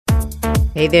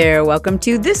Hey there, welcome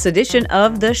to this edition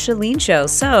of The Chalene Show.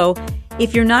 So,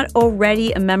 if you're not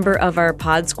already a member of our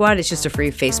Pod Squad, it's just a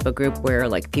free Facebook group where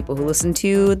people who listen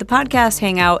to the podcast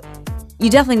hang out. You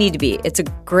definitely need to be. It's a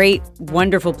great,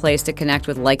 wonderful place to connect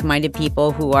with like-minded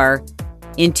people who are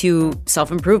into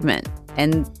self-improvement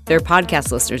and they're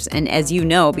podcast listeners. And as you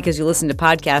know, because you listen to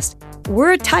podcasts,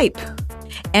 we're a type.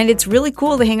 And it's really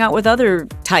cool to hang out with other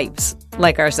types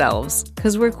like ourselves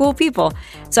because we're cool people.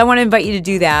 So I want to invite you to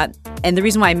do that. And the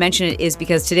reason why I mention it is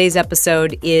because today's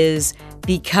episode is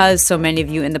because so many of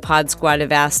you in the Pod Squad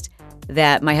have asked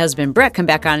that my husband, Bret, come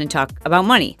back on and talk about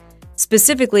money.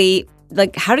 Specifically,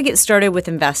 how to get started with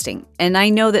investing. And I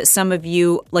know that some of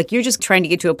you, you're just trying to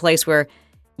get to a place where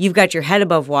you've got your head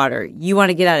above water. You want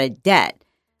to get out of debt.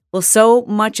 Well, so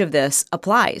much of this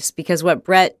applies because what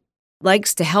Bret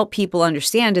likes to help people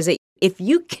understand is that if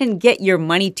you can get your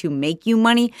money to make you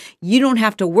money, you don't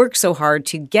have to work so hard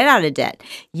to get out of debt.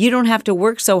 You don't have to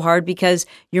work so hard because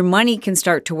your money can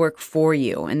start to work for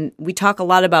you. And we talk a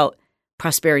lot about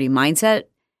prosperity mindset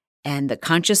and the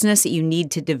consciousness that you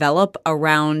need to develop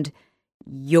around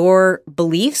your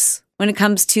beliefs when it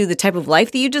comes to the type of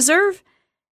life that you deserve.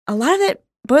 A lot of that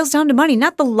boils down to money,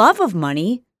 not the love of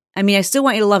money. I mean, I still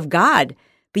want you to love God,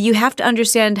 but you have to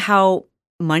understand how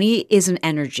money is an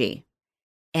energy.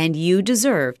 And you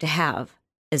deserve to have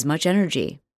as much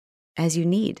energy as you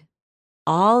need.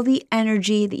 All the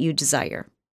energy that you desire.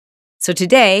 So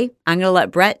today, I'm going to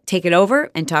let Bret take it over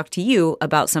and talk to you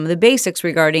about some of the basics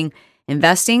regarding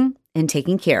investing and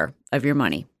taking care of your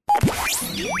money.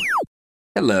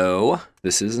 Hello,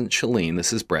 this isn't Chalene,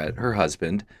 this is Bret, her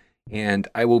husband, and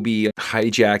I will be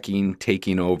hijacking,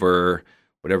 taking over,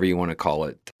 whatever you want to call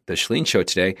it, the Chalene Show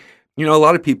today. You know, a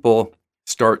lot of people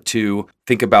start to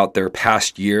think about their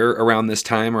past year around this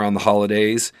time, around the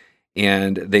holidays,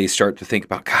 and they start to think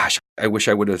about, gosh, I wish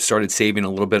I would have started saving a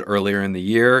little bit earlier in the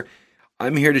year.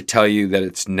 I'm here to tell you that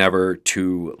it's never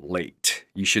too late.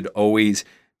 You should always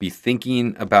be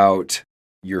thinking about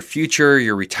your future,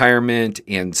 your retirement,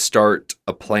 and start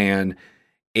a plan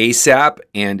ASAP.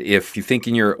 And if you're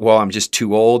thinking I'm just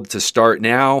too old to start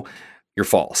now, you're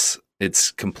false.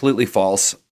 It's completely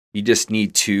false. You just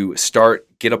need to start,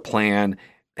 get a plan,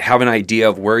 have an idea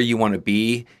of where you want to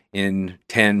be in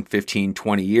 10, 15,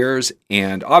 20 years.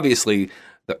 And obviously,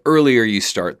 the earlier you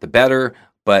start, the better,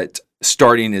 but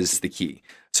starting is the key.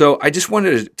 So I just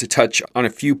wanted to touch on a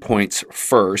few points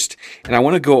first, and I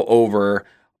want to go over,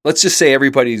 let's just say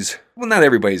not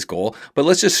everybody's goal, but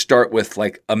let's just start with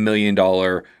 $1 million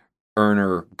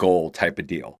earner goal type of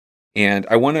deal. And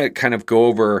I want to kind of go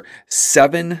over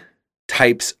 7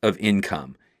 types of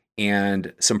income.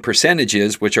 And some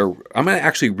percentages, I'm going to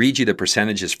actually read you the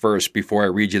percentages first before I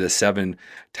read you the 7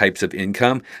 types of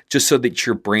income, just so that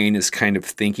your brain is kind of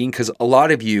thinking, because a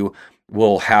lot of you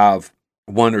will have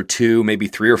 1 or 2, maybe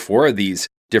 3 or 4 of these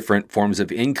different forms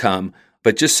of income.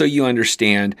 But just so you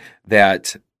understand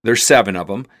that there's 7 of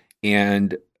them,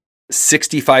 and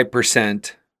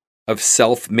 65% of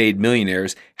self-made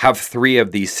millionaires have 3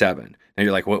 of these 7. And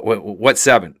you're like, what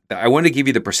 7? I want to give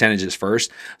you the percentages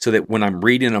first so that when I'm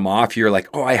reading them off, you're like,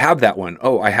 oh, I have that one.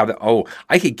 Oh, I have that. Oh,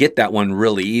 I could get that one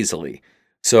really easily.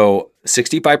 So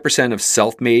 65% of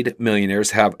self-made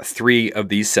millionaires have 3 of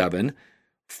these 7.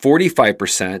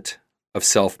 45% of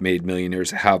self-made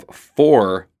millionaires have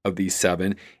 4 of these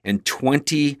 7. And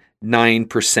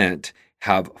 29%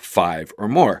 have 5 or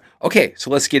more. Okay, so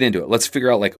let's get into it. Let's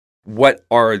figure out what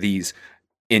are these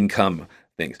income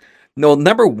things. No,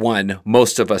 number 1,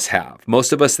 most of us have.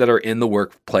 Most of us that are in the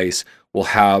workplace will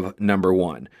have number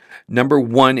 1. Number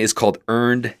 1 is called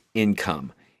earned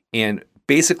income. And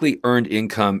basically earned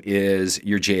income is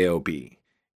your JOB.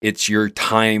 It's your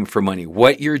time for money,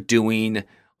 what you're doing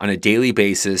on a daily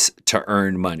basis to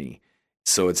earn money.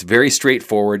 So it's very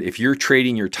straightforward. If you're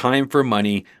trading your time for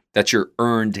money, that's your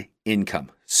earned income.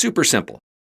 Super simple.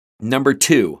 Number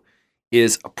 2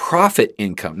 is a profit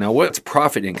income. Now, what's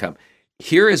profit income?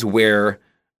 Here is where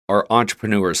our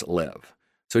entrepreneurs live.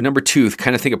 So number 2,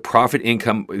 kind of think of profit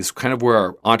income is kind of where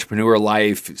our entrepreneur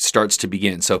life starts to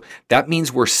begin. So that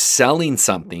means we're selling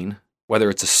something,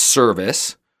 whether it's a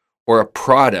service or a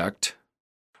product,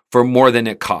 for more than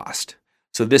it cost.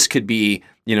 So this could be,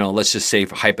 let's just say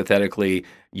hypothetically,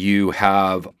 you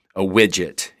have a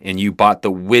widget and you bought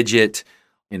the widget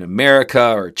in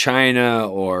America or China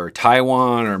or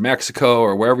Taiwan or Mexico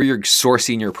or wherever you're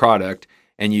sourcing your product,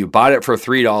 and you bought it for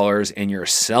 $3 and you're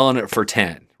selling it for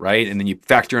 10, right? And then you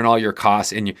factor in all your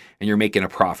costs and you're making a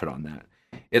profit on that.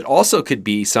 It also could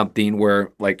be something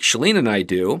where, like Chalene and I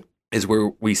do, is where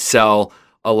we sell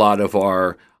a lot of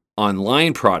our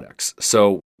online products.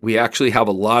 So we actually have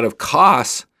a lot of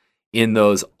costs in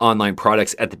those online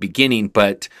products at the beginning.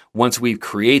 But once we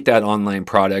create that online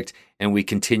product and we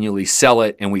continually sell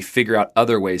it and we figure out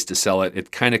other ways to sell it,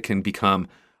 it kind of can become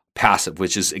passive,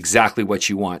 which is exactly what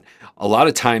you want. A lot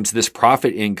of times this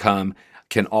profit income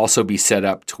can also be set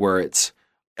up to where it's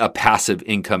a passive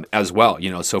income as well.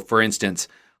 So for instance,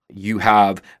 you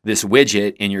have this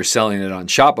widget and you're selling it on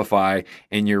Shopify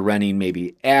and you're running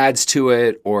maybe ads to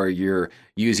it, or you're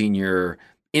using your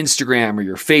Instagram or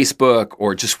your Facebook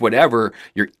or just whatever,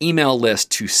 your email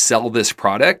list to sell this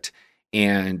product,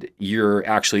 and you're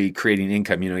actually creating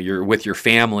income. You're with your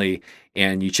family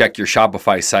and you check your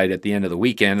Shopify site at the end of the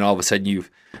weekend and all of a sudden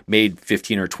you've made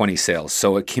 15 or 20 sales.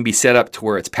 So it can be set up to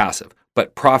where it's passive.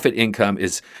 But profit income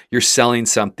is you're selling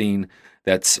something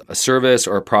that's a service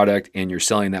or a product and you're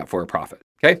selling that for a profit.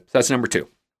 Okay, so that's number 2.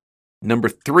 Number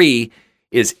 3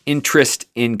 is interest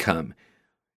income.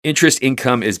 Interest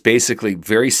income is basically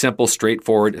very simple,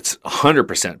 straightforward. It's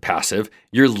 100% passive.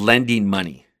 You're lending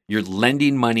money. You're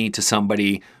lending money to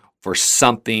somebody for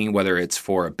something, whether it's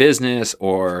for a business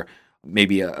or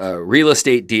maybe a real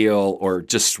estate deal or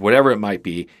just whatever it might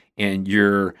be, and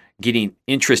you're getting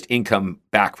interest income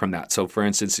back from that. So for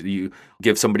instance, you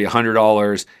give somebody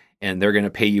 $100 and they're going to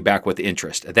pay you back with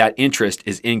interest. That interest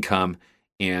is income,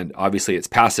 and obviously it's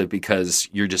passive because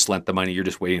you're just lent the money, you're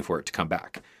just waiting for it to come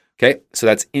back. Okay, so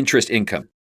that's interest income.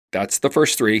 That's the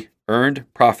first 3, earned,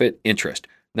 profit, interest.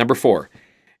 Number 4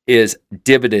 is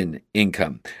dividend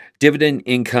income. Dividend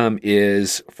income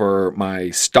is for my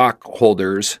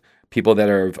stockholders, people that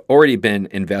have already been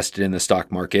invested in the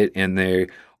stock market and they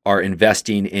are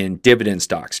investing in dividend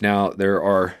stocks. Now, there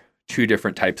are 2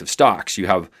 different types of stocks. You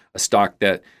have a stock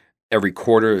that every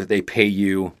quarter they pay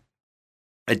you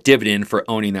a dividend for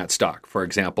owning that stock. For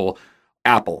example,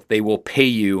 Apple, they will pay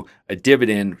you a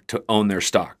dividend to own their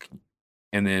stock.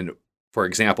 And then, for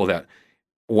example, that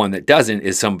one that doesn't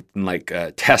is something like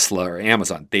Tesla or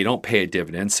Amazon. They don't pay a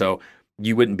dividend, so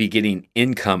you wouldn't be getting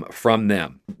income from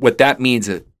them. What that means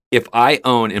is if I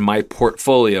own in my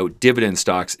portfolio dividend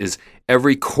stocks is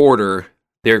every quarter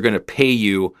they're going to pay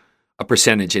you a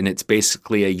percentage, and it's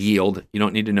basically a yield. You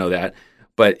don't need to know that.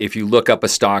 But if you look up a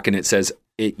stock and it says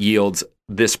it yields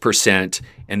this percent,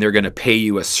 and they're going to pay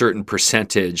you a certain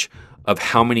percentage of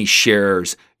how many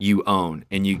shares you own,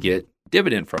 and you get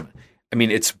dividend from it. I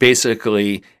mean, it's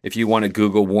basically, if you want to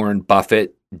Google Warren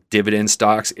Buffett dividend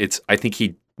stocks, I think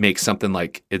he makes something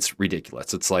like, it's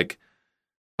ridiculous. It's like,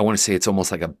 I want to say it's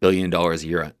almost like $1 billion a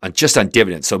year just on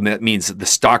dividends. So that means the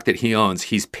stock that he owns,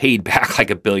 he's paid back like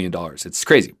 $1 billion. It's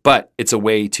crazy, but it's a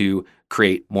way to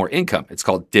create more income. It's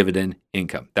called dividend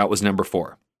income. That was number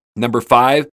 4. Number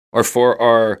 5 are for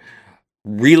our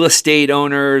real estate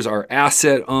owners, our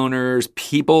asset owners,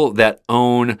 people that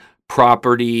own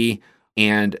property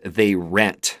and they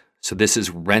rent. So this is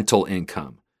rental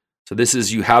income. So this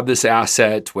is, you have this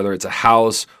asset, whether it's a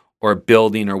house or a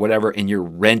building or whatever, and you're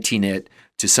renting it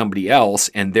to somebody else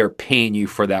and they're paying you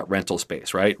for that rental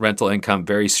space, right? Rental income,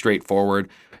 very straightforward.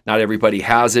 Not everybody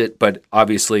has it, but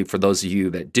obviously for those of you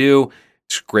that do,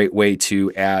 it's a great way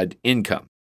to add income.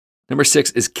 Number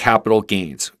 6 is capital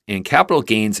gains. And capital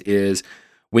gains is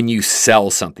when you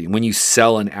sell something, when you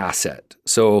sell an asset.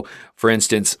 So for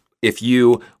instance, if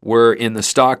you were in the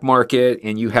stock market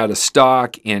and you had a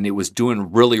stock and it was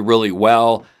doing really, really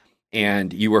well,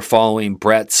 and you were following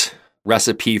Bret's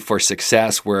recipe for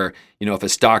success where, if a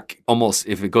stock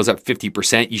if it goes up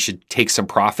 50%, you should take some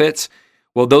profits.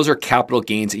 Well, those are capital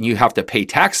gains and you have to pay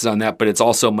taxes on that, but it's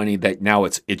also money that now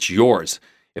it's yours.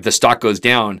 If the stock goes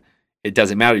down, it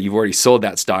doesn't matter. You've already sold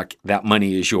that stock. That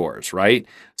money is yours, right?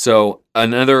 So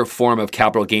another form of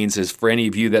capital gains is for any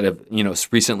of you that have,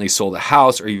 recently sold a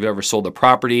house or you've ever sold a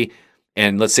property.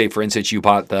 And let's say, for instance, you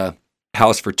bought the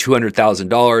house for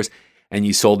 $200,000 and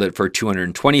you sold it for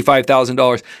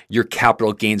 $225,000. Your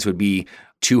capital gains would be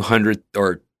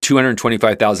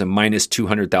 $225,000 minus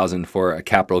 $200,000 for a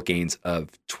capital gains of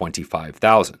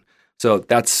 $25,000. So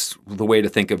that's the way to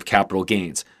think of capital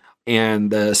gains. And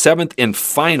the 7th and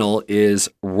final is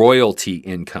royalty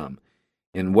income.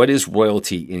 And what is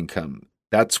royalty income?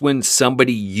 That's when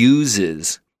somebody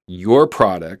uses your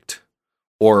product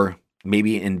or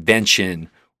maybe invention,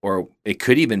 or it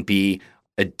could even be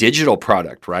a digital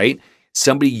product, right?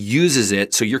 Somebody uses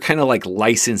it, so you're kind of like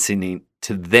licensing it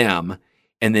to them,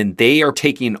 and then they are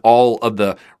taking all of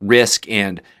the risk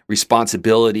and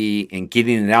responsibility and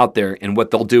getting it out there. And what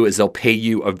they'll do is they'll pay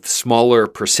you a smaller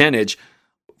percentage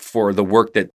for the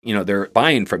work that they're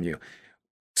buying from you.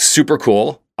 Super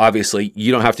cool. Obviously,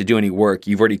 you don't have to do any work.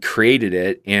 You've already created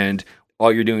it, and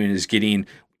all you're doing is getting,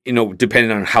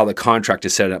 depending on how the contract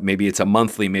is set up, maybe it's a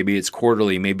monthly, maybe it's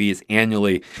quarterly, maybe it's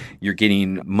annually, you're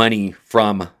getting money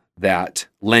from that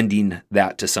lending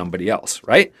that to somebody else,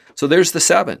 right? So there's the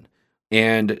 7.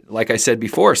 And like I said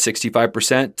before,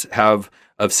 65%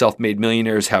 of self-made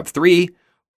millionaires have 3,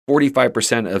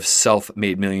 45% of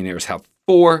self-made millionaires have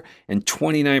 4, and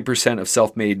 29% of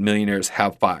self-made millionaires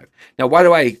have 5. Now, why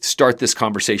do I start this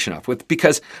conversation off with?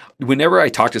 Because whenever I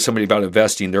talk to somebody about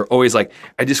investing, they're always like,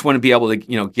 I just want to be able to,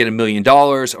 get $1 million,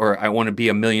 or I want to be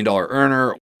 $1 million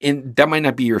earner. And that might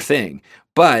not be your thing.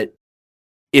 But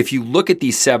if you look at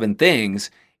these 7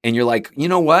 things and you're like, you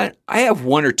know what? I have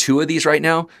 1 or 2 of these right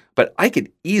now, but I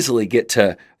could easily get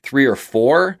to 3 or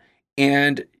 4.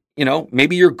 And,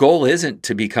 maybe your goal isn't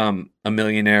to become a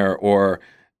millionaire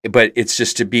but it's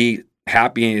just to be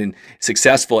happy and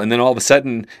successful. And then all of a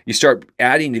sudden you start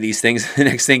adding to these things. The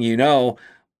next thing you know,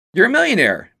 you're a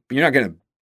millionaire, but you're not going to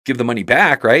give the money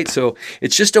back, right? So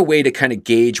it's just a way to kind of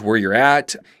gauge where you're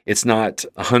at. It's not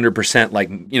 100% like,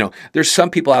 there's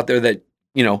some people out there that,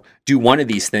 do one of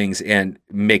these things and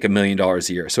make $1 million a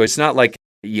year. So it's not like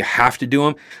you have to do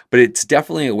them, but it's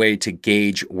definitely a way to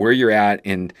gauge where you're at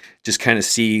and just kind of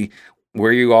see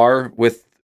where you are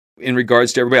in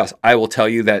regards to everybody else. I will tell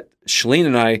you that Shalene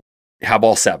and I have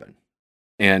all 7.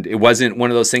 And it wasn't one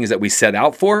of those things that we set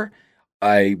out for.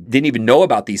 I didn't even know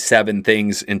about these 7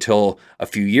 things until a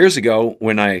few years ago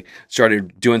when I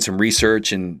started doing some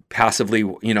research and passively,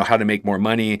 how to make more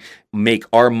money, make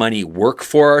our money work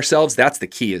for ourselves. That's the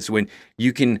key, is when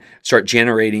you can start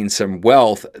generating some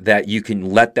wealth that you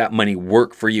can let that money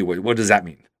work for you. What does that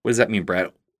mean? What does that mean,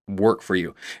 Bret? Work for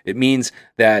you. It means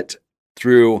that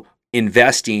through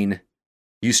investing,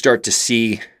 you start to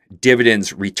see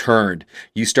dividends returned.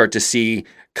 You start to see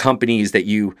companies that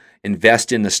you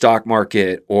invest in the stock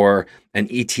market or an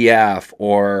ETF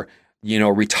or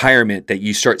retirement, that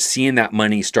you start seeing that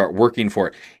money start working for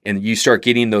it, and you start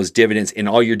getting those dividends, and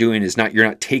all you're doing is you're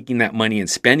not taking that money and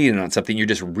spending it on something, you're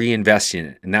just reinvesting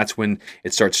it. And that's when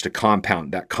it starts to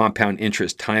compound. That compound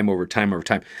interest, time over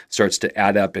time starts to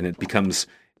add up, and it becomes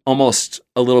almost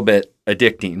a little bit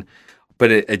addicting, but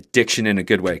addiction in a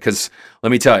good way. Because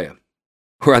let me tell you,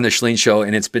 we're on the Shalene Show,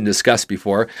 and it's been discussed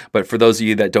before, but for those of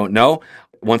you that don't know,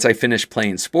 once I finished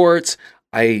playing sports,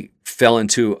 I fell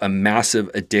into a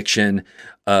massive addiction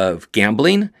of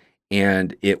gambling,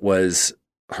 and it was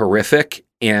horrific,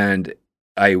 and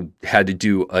I had to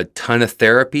do a ton of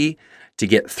therapy to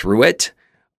get through it.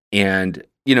 And,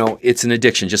 it's an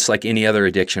addiction, just like any other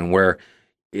addiction, where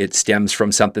it stems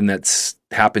from something that's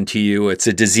happened to you. It's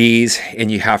a disease,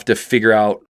 and you have to figure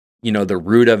out the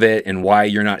root of it and why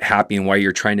you're not happy and why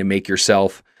you're trying to make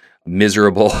yourself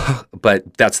miserable.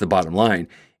 But that's the bottom line,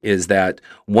 is that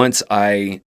once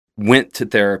I went to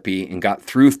therapy and got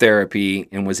through therapy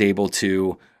and was able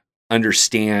to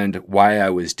understand why I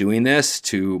was doing this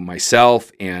to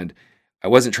myself, and I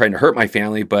wasn't trying to hurt my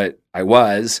family, but I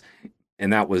was,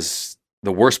 and that was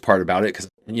the worst part about it, because,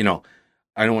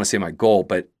 I don't want to say my goal,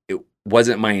 but it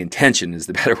wasn't my intention is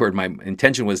the better word. My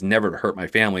intention was never to hurt my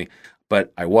family,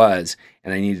 but I was,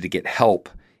 and I needed to get help.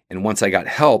 And once I got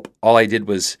help, all I did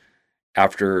was,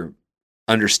 after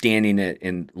understanding it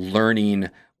and learning,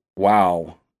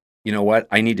 wow, you know what?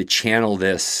 I need to channel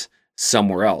this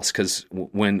somewhere else. Because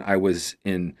when I was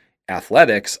in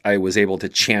athletics, I was able to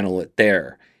channel it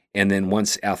there. And then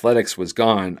once athletics was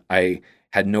gone, I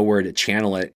had nowhere to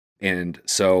channel it. And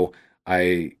so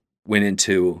I went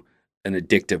into an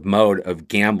addictive mode of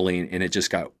gambling, and it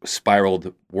just got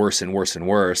spiraled worse and worse and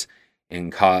worse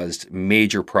and caused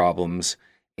major problems.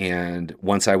 And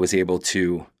once I was able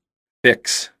to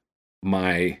fix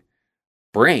my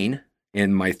brain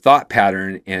and my thought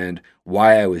pattern and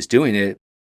why I was doing it,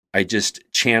 I just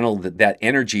channeled that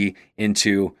energy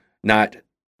into not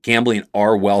gambling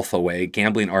our wealth away,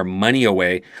 gambling our money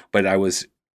away, but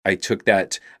I took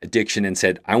that addiction and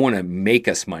said, I want to make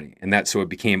us money. And so it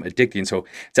became addicting. So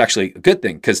it's actually a good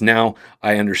thing, because now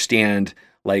I understand,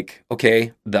 like,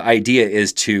 okay, the idea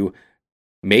is to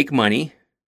make money,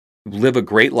 live a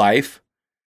great life,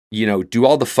 do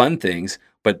all the fun things,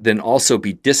 but then also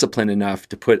be disciplined enough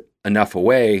to put enough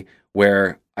away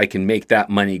where I can make that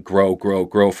money grow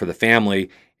for the family.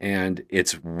 And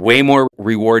it's way more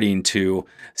rewarding to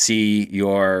see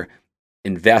your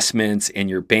investments and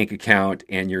your bank account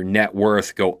and your net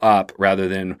worth go up, rather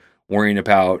than worrying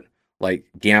about like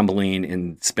gambling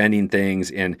and spending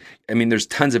things. And I mean, there's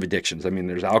tons of addictions. I mean,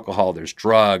 there's alcohol, there's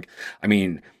drug. I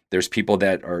mean, there's people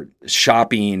that are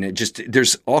shopping.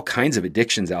 There's all kinds of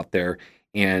addictions out there.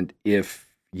 And if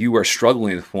you are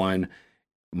struggling with one,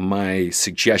 my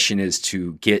suggestion is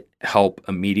to get help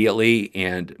immediately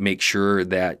and make sure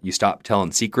that you stop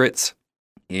telling secrets,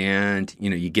 and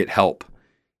you get help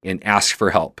and ask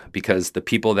for help, because the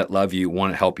people that love you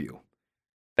want to help you.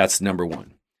 That's number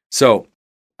one. So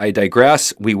I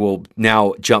digress. We will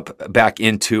now jump back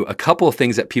into a couple of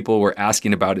things that people were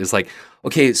asking about is like,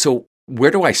 okay, so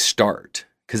where do I start?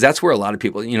 Because that's where a lot of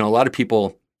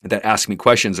people that ask me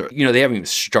questions are, they haven't even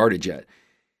started yet.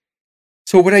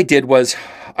 So what I did was,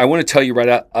 I want to tell you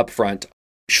right up front,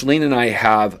 Shalene and I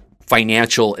have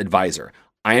financial advisor.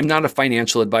 I am not a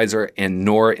financial advisor and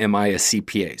nor am I a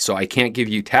CPA. So I can't give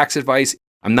you tax advice.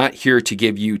 I'm not here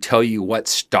to tell you what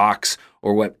stocks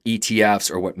or what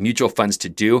ETFs or what mutual funds to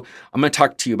do. I'm going to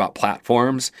talk to you about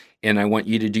platforms and I want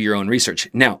you to do your own research.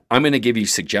 Now, I'm going to give you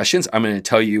suggestions. I'm going to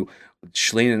tell you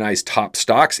Shalene and I's top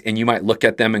stocks, and you might look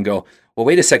at them and go, well,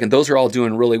 wait a second, those are all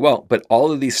doing really well. But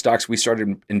all of these stocks we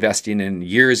started investing in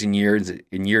years and years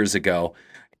and years ago.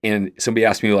 And somebody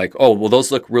asked me like, oh, well,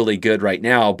 those look really good right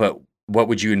now, but what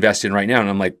would you invest in right now? And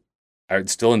I'm like, I would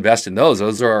still invest in those.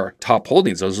 Those are our top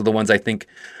holdings. Those are the ones I think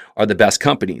are the best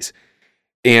companies.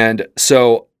 And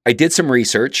so I did some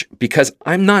research because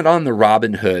I'm not on the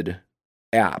Robinhood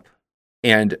app.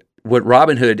 And what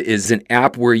Robinhood is an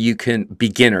app where you can,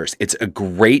 beginners, it's a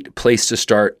great place to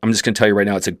start. I'm just going to tell you right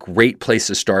now, it's a great place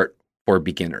to start for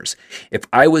beginners. If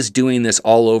I was doing this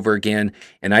all over again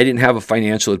and I didn't have a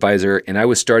financial advisor and I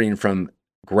was starting from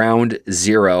ground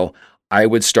zero, I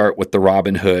would start with the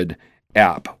Robinhood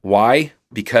app. Why?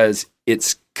 Because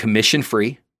it's commission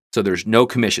free. So there's no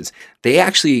commissions. They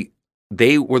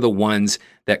were the ones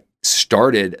that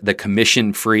started the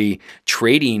commission-free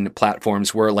trading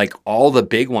platforms where like all the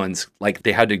big ones, like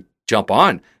they had to jump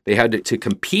on. They had to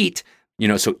compete,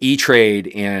 so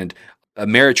E-Trade and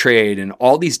Ameritrade and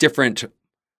all these different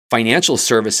financial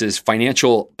services,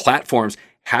 financial platforms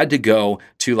had to go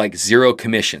to like zero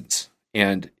commissions.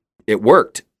 And it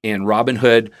worked. And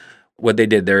Robinhood, what they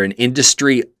did, they're an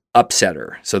industry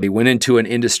upsetter. So they went into an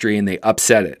industry and they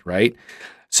upset it, right?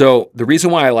 So the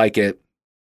reason why I like it,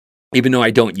 even though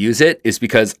I don't use it, is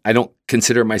because I don't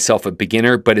consider myself a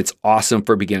beginner, but it's awesome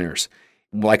for beginners.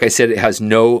 Like I said, it has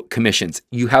no commissions.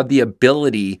 You have the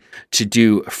ability to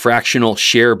do fractional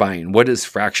share buying. What is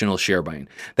fractional share buying?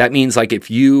 That means like if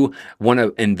you want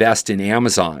to invest in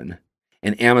Amazon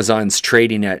and Amazon's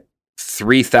trading at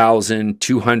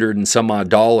 $3,200 and some odd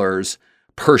dollars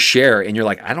per share, and you're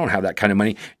like, I don't have that kind of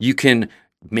money, you can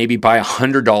maybe buy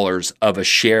 $100 of a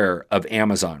share of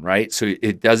Amazon, right? So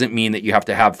it doesn't mean that you have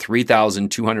to have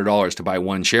 $3,200 to buy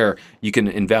one share. You can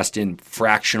invest in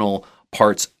fractional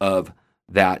parts of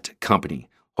that company.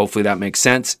 Hopefully that makes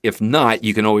sense. If not,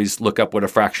 you can always look up what a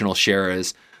fractional share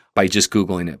is by just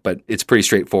Googling it, but it's pretty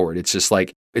straightforward. It's just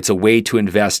like, it's a way to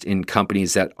invest in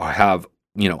companies that have,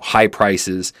 high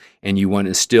prices and you want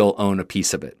to still own a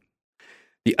piece of it.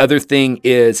 The other thing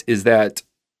is that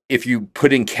if you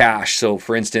put in cash, so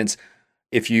for instance,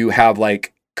 if you have like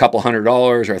a couple $100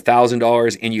 or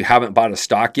 $1,000 and you haven't bought a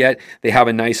stock yet, they have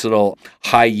a nice little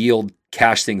high yield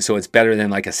cash thing. So it's better than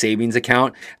like a savings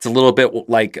account. It's a little bit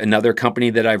like another company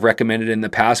that I've recommended in the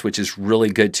past, which is really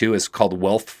good too. It's called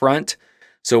Wealthfront.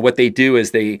 So what they do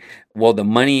is the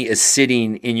money is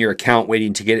sitting in your account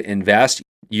waiting to get invest.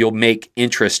 You'll make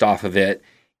interest off of it.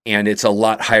 And it's a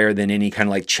lot higher than any kind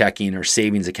of like checking or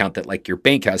savings account that like your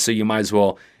bank has. So you might as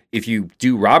well, if you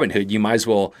do Robinhood, you might as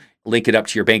well link it up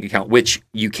to your bank account, which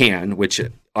you can, which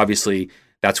obviously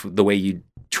that's the way you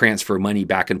transfer money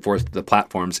back and forth to the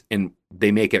platforms. And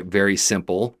they make it very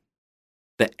simple.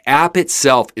 The app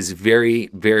itself is very,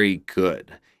 very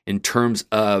good in terms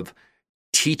of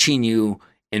teaching you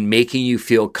and making you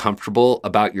feel comfortable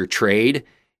about your trade.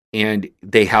 And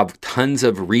they have tons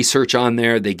of research on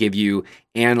there. They give you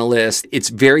analysts. It's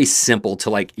very simple to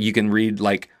like, you can read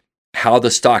like how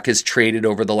the stock has traded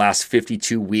over the last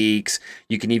 52 weeks.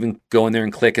 You can even go in there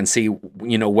and click and see,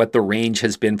 what the range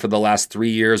has been for the last 3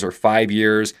 years or 5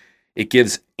 years. It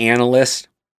gives analyst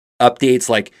updates,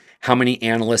 like how many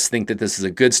analysts think that this is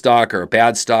a good stock or a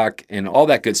bad stock and all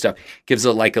that good stuff. Gives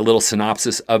it like a little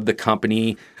synopsis of the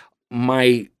company.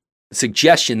 My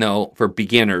suggestion though, for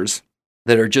beginners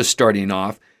that are just starting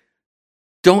off,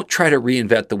 don't try to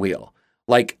reinvent the wheel.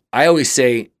 Like I always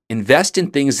say, invest in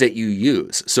things that you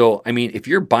use. So, I mean, if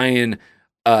you're buying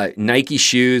Nike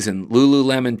shoes and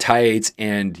Lululemon tights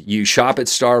and you shop at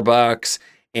Starbucks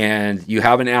and you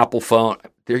have an Apple phone,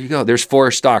 there you go. There's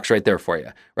 4 stocks right there for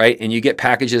you, right? And you get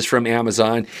packages from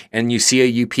Amazon and you see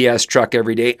a UPS truck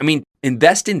every day. I mean,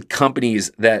 invest in companies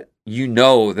that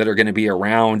that are going to be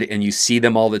around and you see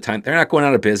them all the time. They're not going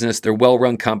out of business. They're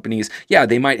well-run companies. Yeah,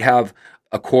 they might have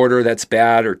a quarter that's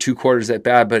bad or 2 quarters that's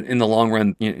bad, but in the long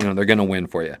run, they're going to win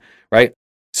for you, right?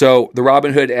 So the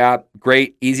Robinhood app,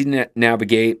 great, easy to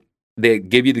navigate. They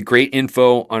give you the great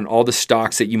info on all the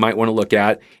stocks that you might want to look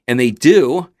at. And they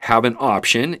do have an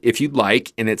option if you'd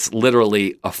like, and it's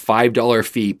literally a $5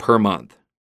 fee per month,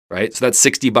 right? So that's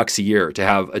 $60 a year to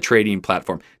have a trading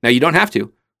platform. Now, you don't have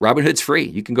to. Robinhood's free.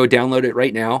 You can go download it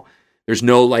right now. There's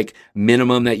no like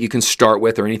minimum that you can start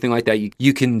with or anything like that.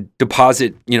 You can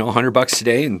deposit, $100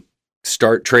 today and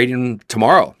start trading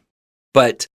tomorrow.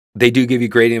 But they do give you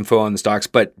great info on the stocks,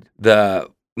 but the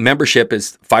membership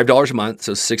is $5 a month,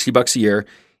 so $60 a year.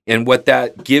 And what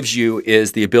that gives you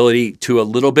is the ability to a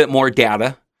little bit more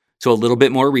data, so a little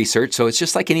bit more research. So it's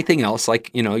just like anything else, like,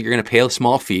 you're going to pay a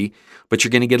small fee, but you're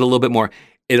going to get a little bit more.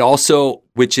 It also,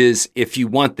 which is if you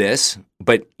want this,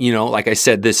 but like I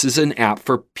said, this is an app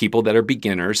for people that are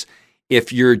beginners.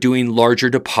 If you're doing larger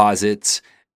deposits,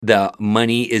 the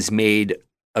money is made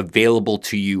available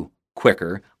to you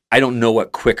quicker. I don't know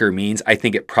what quicker means. I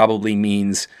think it probably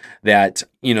means that,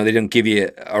 they don't give you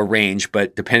a range,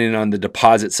 but depending on the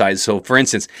deposit size. So for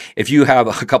instance, if you have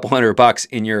a couple $100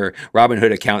 in your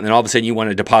Robinhood account and then all of a sudden you want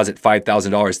to deposit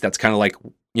 $5,000, that's kind of like,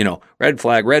 red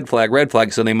flag, red flag, red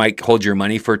flag. So they might hold your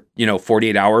money for,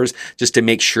 48 hours just to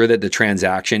make sure that the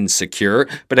transaction's secure.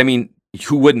 But I mean,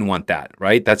 who wouldn't want that,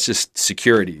 right? That's just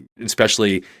security,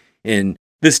 especially in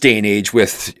this day and age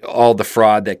with all the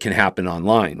fraud that can happen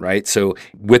online, right? So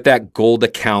with that gold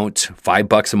account,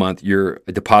 $5 a month, your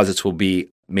deposits will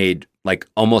be made like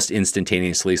almost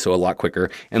instantaneously, so a lot quicker.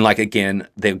 And like, again,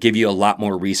 they'll give you a lot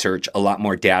more research, a lot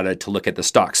more data to look at the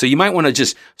stock. So you might want to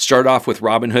just start off with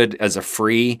Robinhood as a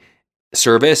free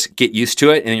service, get used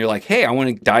to it. And you're like, hey, I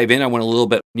want to dive in. I want a little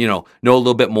bit, know a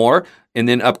little bit more, and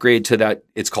then upgrade to that.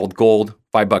 It's called Gold,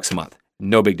 $5 a month.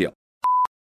 No big deal.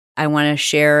 I want to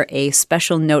share a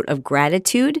special note of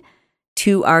gratitude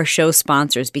to our show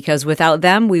sponsors, because without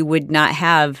them, we would not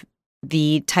have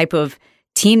the type of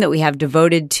team that we have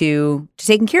devoted to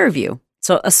taking care of you.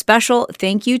 So a special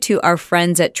thank you to our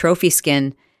friends at Trophy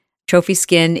Skin. Trophy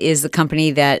Skin is the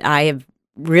company that I have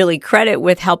really credit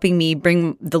with helping me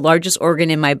bring the largest organ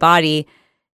in my body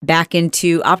back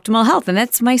into optimal health, and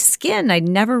that's my skin. I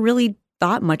never really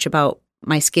thought much about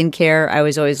my skincare. I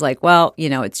was always like, well,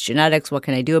 it's genetics. What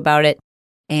can I do about it?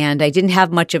 And I didn't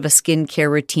have much of a skincare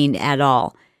routine at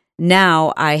all.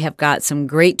 Now I have got some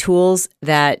great tools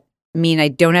that mean I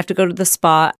don't have to go to the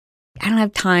spa. I don't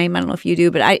have time. I don't know if you do,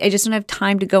 but I just don't have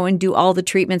time to go and do all the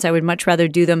treatments. I would much rather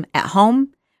do them at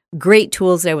home. Great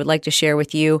tools that I would like to share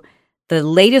with you. The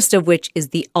latest of which is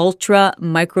the Ultra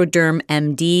Microderm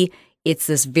MD. It's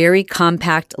this very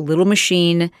compact little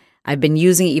machine. I've been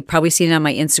using it. You've probably seen it on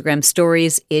my Instagram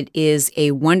stories. It is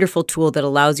a wonderful tool that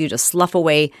allows you to slough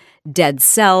away dead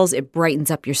cells. It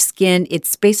brightens up your skin.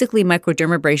 It's basically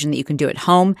microdermabrasion that you can do at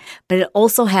home, but it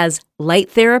also has light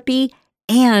therapy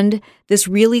and this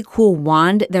really cool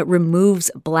wand that removes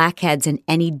blackheads and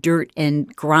any dirt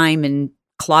and grime and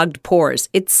clogged pores.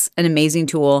 It's an amazing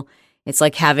tool. It's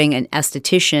like having an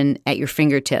esthetician at your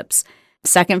fingertips.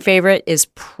 Second favorite is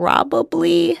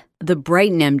probably the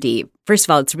Brighten MD. First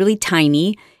of all, it's really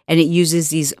tiny and it uses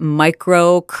these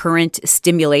microcurrent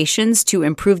stimulations to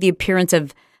improve the appearance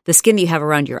of the skin that you have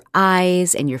around your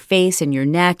eyes and your face and your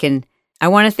neck. And I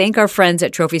want to thank our friends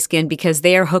at Trophy Skin because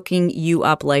they are hooking you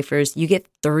up, lifers. You get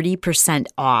 30%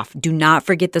 off. Do not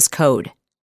forget this code.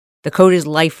 The code is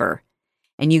LIFER.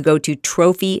 And you go to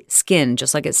Trophy Skin,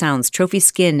 just like it sounds,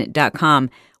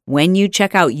 trophyskin.com. When you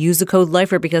check out, use the code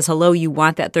LIFER because, hello, you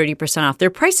want that 30% off.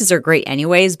 Their prices are great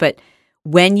anyways, but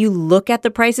when you look at the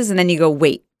prices and then you go,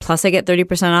 wait, plus I get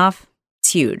 30% off,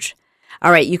 it's huge.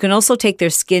 All right, you can also take their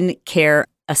skincare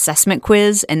assessment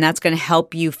quiz, and that's going to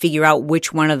help you figure out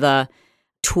which one of the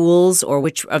tools or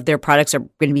which of their products are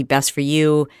going to be best for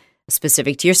you,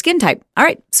 specific to your skin type. All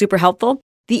right, super helpful.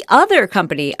 The other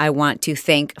company I want to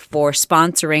thank for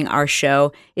sponsoring our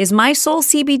show is My Soul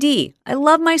CBD. I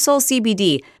love My Soul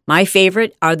CBD. My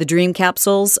favorite are the Dream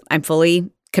Capsules. I'm fully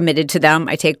committed to them.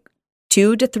 I take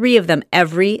 2 to 3 of them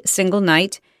every single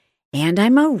night. And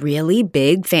I'm a really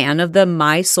big fan of the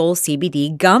My Soul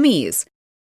CBD gummies.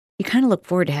 You kind of look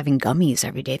forward to having gummies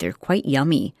every day. They're quite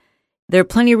yummy. There are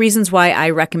plenty of reasons why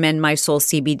I recommend My Soul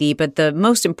CBD, but the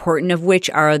most important of which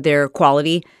are their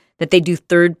quality, that they do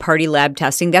third-party lab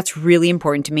testing. That's really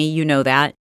important to me. You know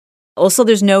that. Also,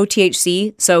 there's no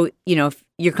THC. So, if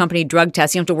your company drug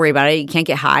tests, you don't have to worry about it. You can't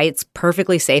get high. It's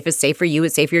perfectly safe. It's safe for you.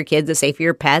 It's safe for your kids. It's safe for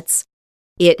your pets.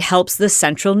 It helps the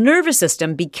central nervous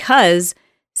system because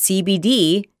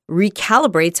CBD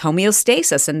recalibrates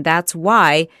homeostasis. And that's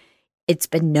why it's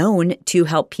been known to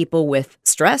help people with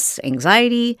stress,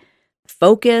 anxiety,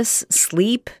 focus,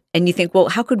 sleep. And you think, well,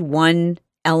 how could one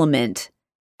element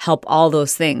help all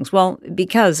those things? Well,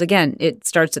 because again, it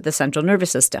starts at the central nervous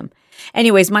system.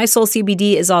 Anyways, My Soul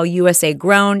CBD is all USA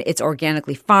grown. It's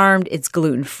organically farmed. It's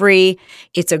gluten-free.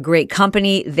 It's a great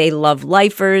company. They love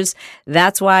lifers.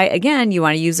 That's why, again, you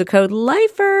want to use the code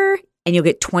LIFER and you'll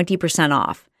get 20%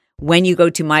 off when you go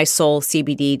to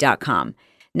mysoulcbd.com.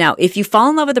 Now, if you fall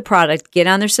in love with the product, get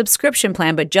on their subscription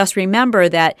plan, but just remember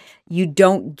that you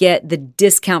don't get the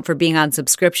discount for being on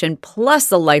subscription plus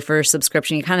the Lifer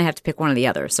subscription. You kind of have to pick one or the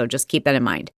other, so just keep that in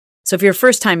mind. So if you're a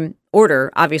first-time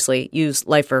order, obviously use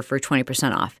Lifer for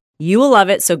 20% off. You will love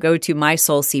it, so go to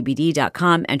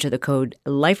mysoulcbd.com, enter the code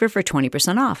LIFER for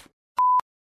 20% off.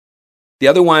 The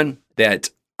other one that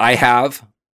I have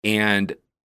and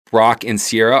Brock and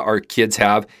Sierra, our kids,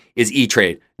 have is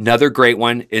E-Trade. Another great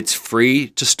one. It's free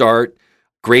to start.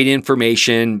 Great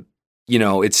information. You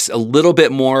know, it's a little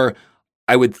bit more.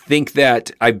 I would think that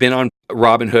I've been on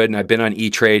Robinhood and I've been on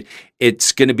E-Trade.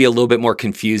 It's going to be a little bit more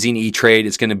confusing. E-Trade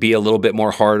is going to be a little bit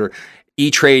more harder.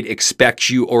 E-Trade expects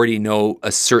you already know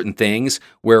certain things,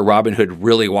 where Robinhood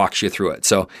really walks you through it.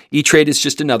 So E-Trade is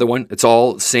just another one. It's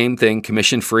all same thing,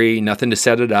 commission free, nothing to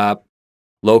set it up,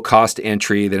 low cost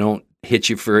entry. They don't hit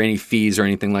you for any fees or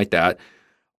anything like that.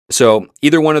 So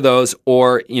either one of those,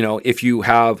 or, you know, if you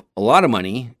have a lot of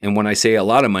money, and when I say a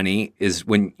lot of money is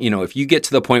when, you know, if you get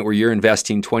to the point where you're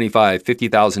investing $25,000,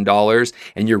 $50,000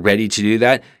 and you're ready to do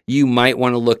that, you might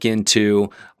want to look into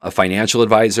a financial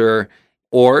advisor,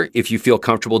 or if you feel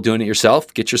comfortable doing it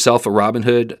yourself, get yourself a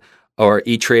Robinhood or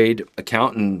E-Trade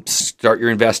account and start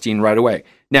your investing right away.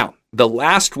 Now, the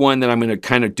last one that I'm going to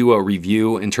kind of do a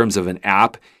review in terms of an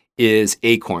app is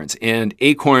Acorns. And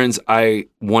Acorns, I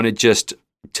want to just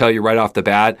tell you right off the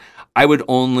bat, I would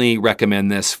only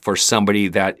recommend this for somebody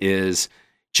that is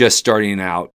just starting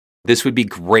out. This would be a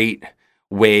great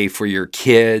way for your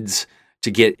kids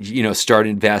to get, you know, start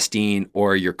investing,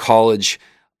 or your college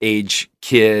age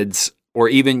kids, or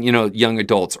even, you know, young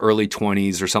adults, early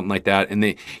 20s or something like that. And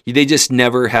they just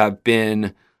never have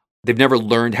been, they've never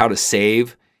learned how to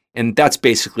save. And that's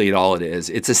basically all it is.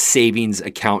 It's a savings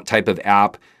account type of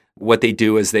app. What they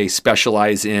do is they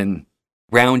specialize in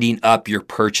rounding up your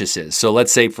purchases. So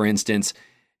let's say, for instance,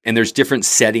 and there's different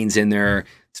settings in there.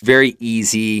 It's very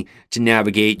easy to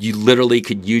navigate. You literally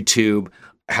could YouTube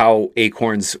how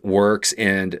Acorns works,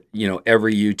 and, you know,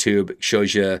 every YouTube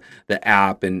shows you the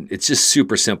app, and it's just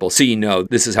super simple. So, you know,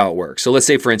 this is how it works. So let's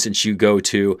say, for instance, you go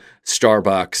to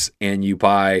Starbucks and you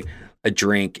buy a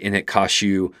drink and it costs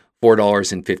you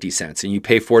 $4.50, and you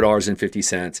pay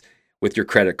 $4.50 with your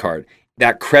credit card.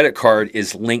 That credit card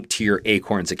is linked to your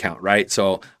Acorns account, right?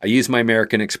 So I use my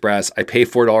American Express, I pay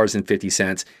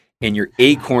 $4.50, and your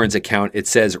Acorns account, it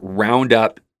says round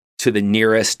up to the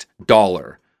nearest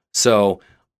dollar. So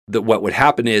what would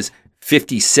happen is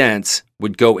 50 cents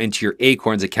would go into your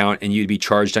Acorns account and you'd be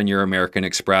charged on your American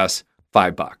Express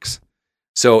 $5.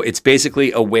 So it's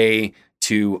basically a way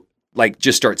to like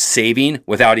just start saving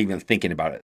without even thinking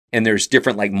about it. And there's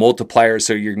different like multipliers.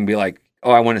 So you're going to be like,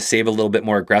 oh, I want to save a little bit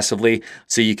more aggressively.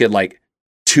 So you could like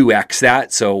 2x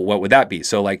that. So what would that be?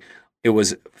 So like it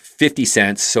was 50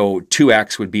 cents. So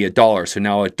 2x would be $1. So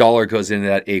now $1 goes into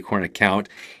that Acorn account.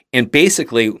 And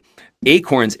basically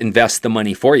Acorns invests the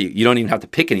money for you. You don't even have to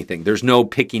pick anything. There's no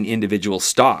picking individual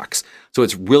stocks. So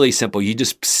it's really simple. You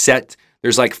just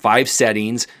there's like 5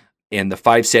 settings, and the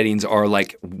 5 settings are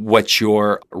like what's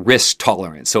your risk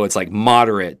tolerance. So it's like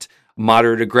moderate,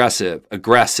 aggressive,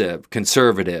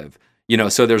 conservative. You know,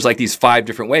 so there's like these 5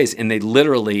 different ways, and they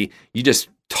literally, you just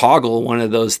toggle one of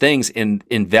those things and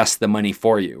invest the money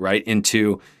for you, right,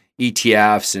 into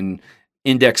ETFs and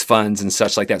index funds and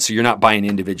such like that. So you're not buying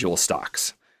individual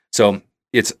stocks. So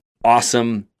it's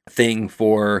awesome thing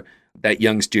for that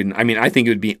young student. I mean, I think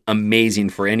it would be amazing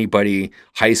for anybody,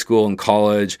 high school and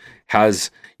college,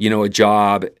 has, you know, a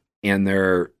job and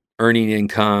they're earning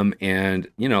income, and,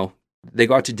 you know, they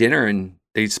go out to dinner and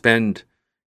they spend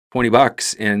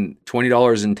 $20 and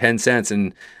 $20.10,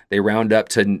 and they round up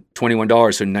to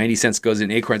 $21. So 90 cents goes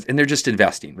in Acorns, and they're just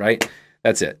investing, right?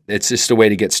 That's it. It's just a way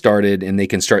to get started, and they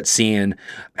can start seeing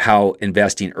how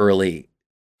investing early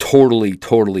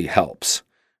totally helps,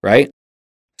 right?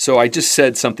 So I just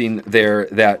said something there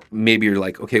that maybe you're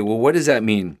like, okay, well, what does that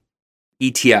mean?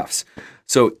 ETFs.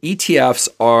 So ETFs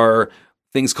are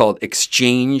things called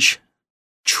exchange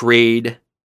trade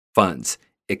funds,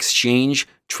 exchange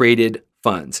traded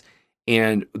funds.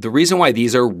 And the reason why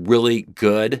these are really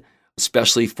good,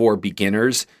 especially for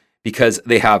beginners, because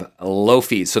they have low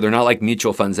fees. So they're not like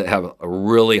mutual funds that have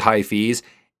really high fees,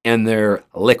 and they're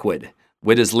liquid.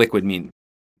 What does liquid mean?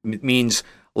 It means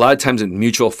a lot of times in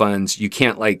mutual funds, you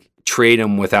can't like trade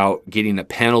them without getting a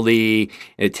penalty.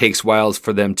 It takes whiles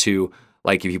for them to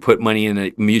like if you put money in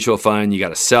a mutual fund, you got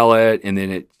to sell it, and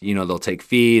then they'll take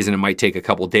fees, and it might take a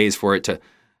couple of days for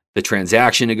the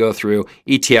transaction to go through.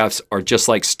 ETFs are just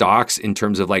like stocks in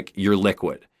terms of like you're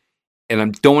liquid. And I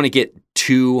don't want to get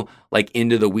too like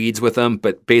into the weeds with them,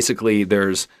 but basically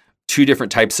there's two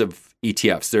different types of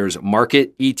ETFs. There's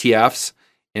market ETFs,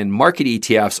 and market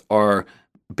ETFs are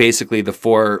basically the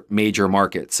four major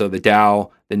markets. So the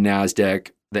Dow, the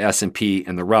NASDAQ, the S&P,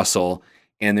 and the Russell.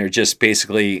 And they're just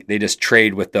basically, they just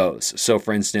trade with those. So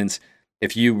for instance,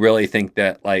 if you really think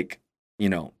that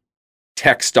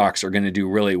tech stocks are going to do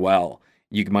really well,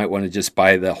 you might want to just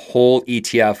buy the whole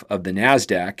ETF of the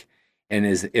NASDAQ. And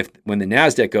when the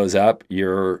NASDAQ goes up,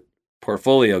 your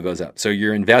portfolio goes up. So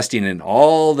you're investing in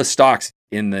all the stocks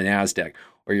in the NASDAQ,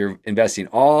 or you're investing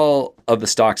all of the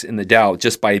stocks in the Dow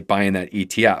just by buying that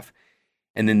ETF.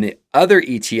 And then the other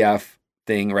ETF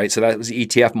thing, right? So that was the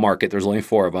ETF market. There's only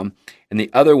 4 of them. And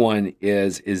the other one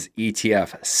is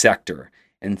ETF sector.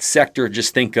 And sector,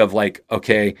 just think of like,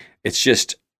 okay, it's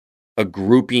just a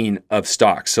grouping of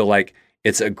stocks. So like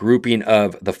it's a grouping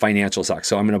of the financial stocks.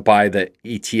 So I'm going to buy the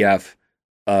ETF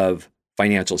of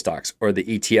financial stocks, or the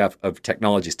ETF of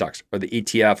technology stocks, or the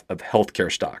ETF of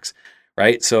healthcare stocks,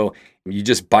 right? So you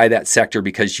just buy that sector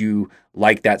because you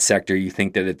like that sector. You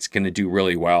think that it's going to do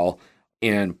really well.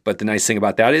 But the nice thing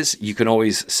about that is you can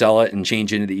always sell it and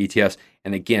change into the ETFs.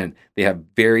 And again, they have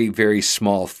very, very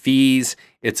small fees.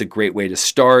 It's a great way to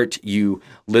start. You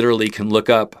literally can look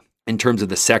up, in terms of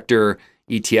the sector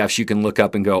ETFs, you can look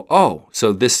up and go, oh,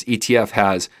 so this ETF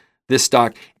has this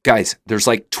stock. Guys, there's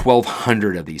like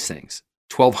 1,200 of these things,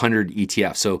 1,200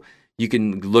 ETFs. So you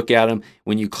can look at them.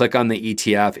 When you click on the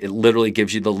ETF, it literally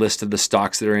gives you the list of the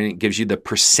stocks that are in it. It gives you the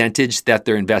percentage that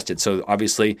they're invested. So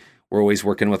obviously, we're always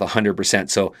working with 100%.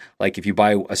 So like if you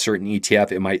buy a certain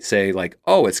ETF, it might say like,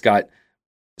 oh, it's got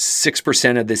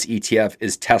 6% of this ETF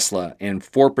is Tesla and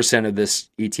 4% of this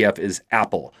ETF is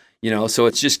Apple. So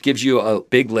it just gives you a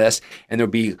big list, and there'll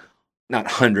be not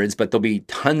hundreds, but there'll be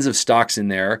tons of stocks in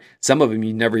there. Some of them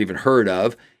you've never even heard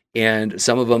of. And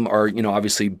some of them are,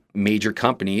 obviously major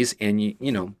companies. And,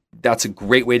 that's a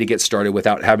great way to get started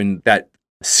without having that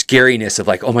scariness of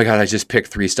like, oh my God, I just picked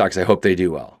 3 stocks. I hope they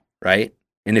do well, right?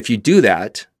 And if you do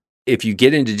that, if you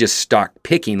get into just stock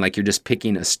picking, like you're just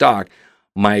picking a stock,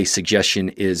 my suggestion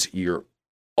is you're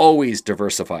always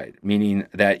diversified, meaning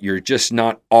that you're just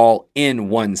not all in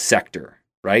one sector,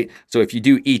 right? So if you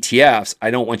do ETFs,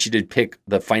 I don't want you to pick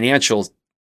the financial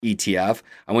ETF.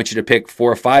 I want you to pick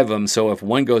 4 or 5 of them. So if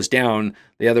one goes down,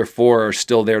 the other 4 are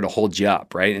still there to hold you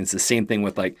up, right? And it's the same thing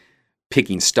with like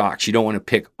picking stocks. You don't want to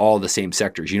pick all the same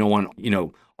sectors. You don't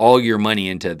want, all your money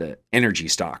into the energy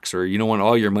stocks, or you don't want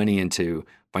all your money into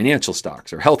financial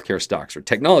stocks or healthcare stocks or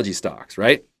technology stocks,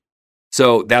 right?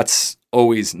 So that's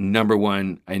always number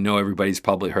one. I know everybody's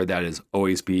probably heard that, is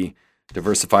always be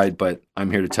diversified, but I'm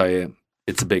here to tell you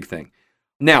it's a big thing.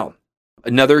 Now,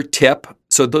 another tip.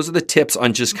 So those are the tips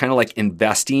on just kind of like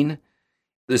investing.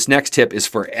 This next tip is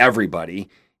for everybody.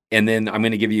 And then I'm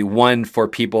going to give you one for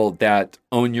people that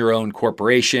own your own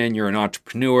corporation, you're an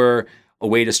entrepreneur, a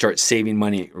way to start saving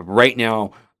money right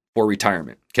now for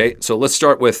retirement. Okay, so let's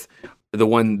start with the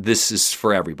one, this is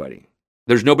for everybody.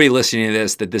 There's nobody listening to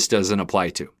this that this doesn't apply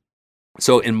to.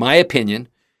 So in my opinion,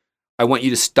 I want you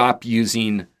to stop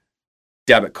using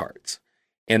debit cards.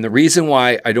 And the reason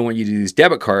why I don't want you to use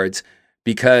debit cards,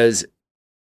 because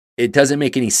it doesn't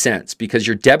make any sense, because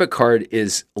your debit card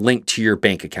is linked to your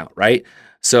bank account, right?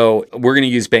 So we're going to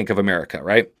use Bank of America,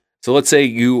 right? So let's say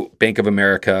you Bank of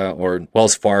America or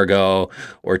Wells Fargo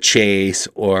or Chase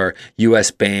or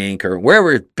US Bank or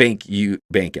wherever bank you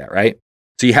bank at, right?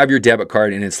 So you have your debit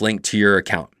card and it's linked to your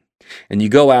account. And you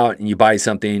go out and you buy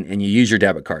something and you use your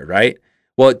debit card, right?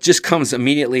 Well, it just comes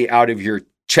immediately out of your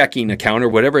checking account or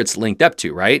whatever it's linked up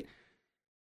to, right?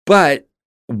 But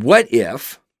what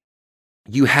if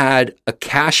you had a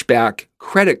cashback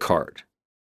credit card,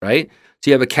 right? So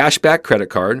you have a cashback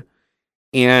credit card,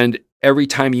 and every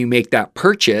time you make that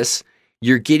purchase,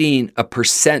 you're getting a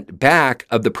 % back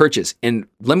of the purchase. And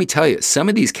let me tell you, some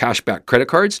of these cashback credit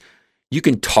cards, you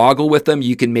can toggle with them.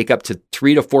 You can make up to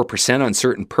 3 to 4% on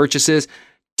certain purchases.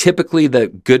 Typically the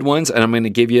good ones, and I'm going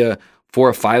to give you 4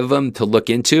 or 5 of them to look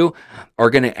into, are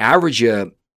going to average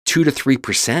you 2 to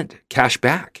 3% cash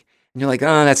back. And you're like,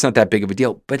 oh, that's not that big of a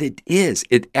deal. But it is.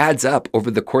 It adds up over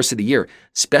the course of the year,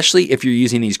 especially if you're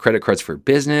using these credit cards for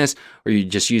business, or you're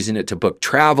just using it to book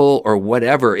travel or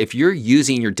whatever. If you're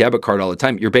using your debit card all the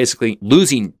time, you're basically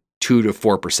losing 2 to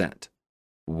 4%.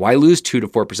 Why lose 2 to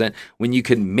 4% when you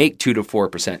can make 2 to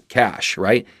 4% cash,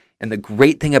 right? And the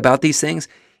great thing about these things,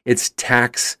 it's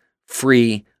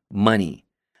tax-free money.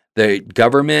 The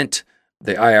government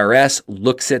The IRS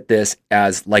looks at this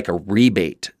as like a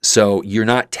rebate. So you're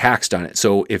not taxed on it.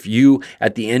 So if you,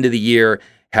 at the end of the year,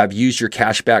 have used your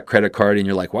cashback credit card and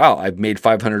you're like, wow, I've made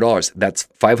 $500. That's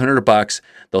 $500.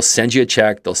 They'll send you a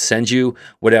check. They'll send you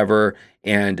whatever,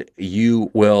 and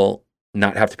you will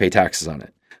not have to pay taxes on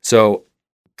it. So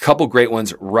a couple great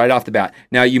ones right off the bat.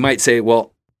 Now you might say,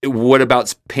 well, what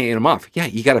about paying them off? Yeah,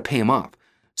 you got to pay them off.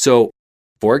 So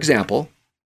for example,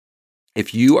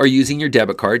 if you are using your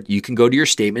debit card, you can go to your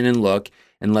statement and look,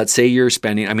 and let's say you're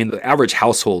spending, the average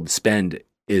household spend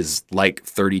is like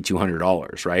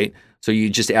 $3,200, right? So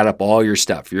you just add up all your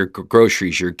stuff, your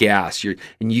groceries, your gas,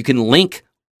 and you can link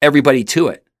everybody to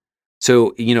it.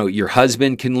 So, your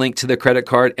husband can link to the credit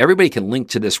card. Everybody can link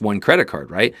to this one credit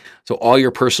card, right? So all your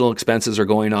personal expenses are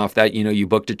going off that. You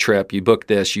booked a trip, you booked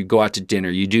this, you go out to dinner,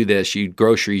 you do this, you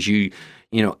groceries,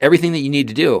 everything that you need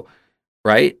to do,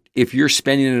 right? If you're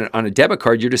spending it on a debit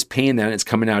card, you're just paying that and it's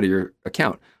coming out of your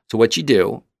account. So what you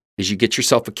do is you get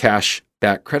yourself a cash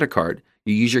back credit card,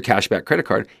 you use your cash back credit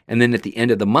card, and then at the end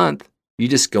of the month, you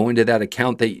just go into that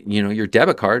account that, your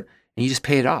debit card, and you just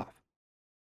pay it off.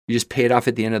 You just pay it off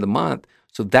at the end of the month.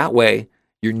 So that way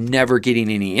you're never getting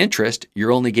any interest.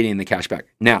 You're only getting the cash back.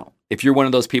 Now, if you're one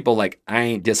of those people like, I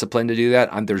ain't disciplined to do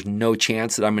that, there's no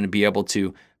chance that I'm going to be able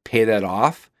to pay that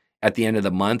off at the end of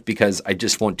the month because I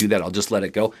just won't do that. I'll just let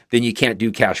it go. Then you can't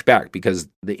do cash back because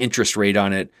the interest rate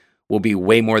on it will be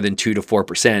way more than 2 to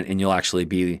 4%, and you'll actually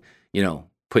be,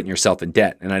 putting yourself in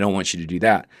debt. And I don't want you to do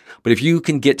that. But if you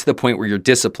can get to the point where you're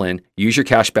disciplined, use your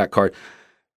cash back card.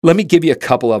 Let me give you a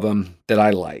couple of them that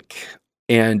I like.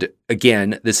 And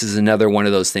again, this is another one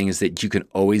of those things that you can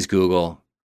always Google,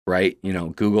 right?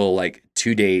 Google like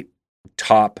to date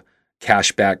top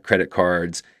cashback credit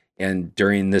cards. And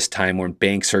during this time when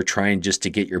banks are trying just to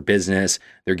get your business,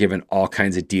 they're giving all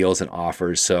kinds of deals and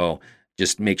offers. So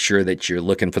just make sure that you're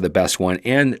looking for the best one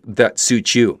and that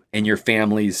suits you and your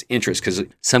family's interest, because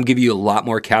some give you a lot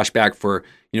more cash back for,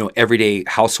 everyday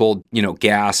household,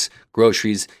 gas,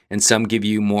 groceries, and some give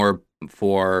you more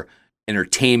for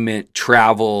entertainment,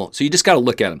 travel. So you just got to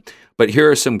look at them. But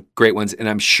here are some great ones, and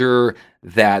I'm sure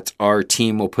that our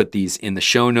team will put these in the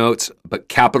show notes. But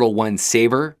Capital One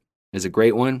Saver is a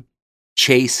great one.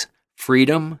 Chase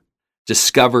Freedom,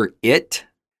 Discover It,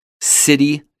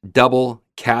 Citi Double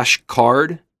Cash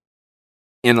Card,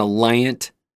 and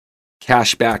Alliant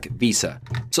Cashback Visa.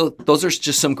 So those are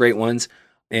just some great ones.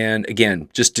 And again,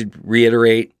 just to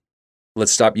reiterate,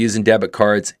 let's stop using debit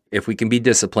cards. If we can be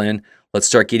disciplined, let's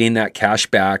start getting that cash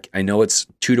back. I know it's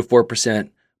 2 to 4%,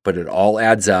 but it all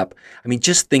adds up.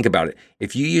 Just think about it.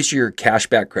 If you use your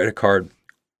cashback credit card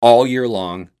all year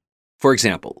long, for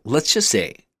example, let's just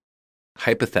say,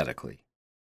 hypothetically,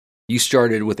 you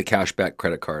started with a cashback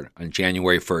credit card on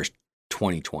January 1st,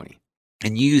 2020,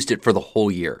 and you used it for the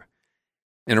whole year.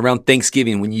 And around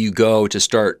Thanksgiving, when you go to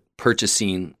start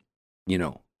purchasing,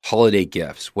 holiday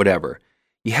gifts, whatever,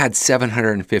 you had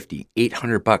 $750,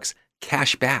 $800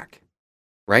 cash back,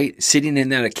 right? Sitting in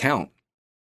that account.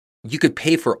 You could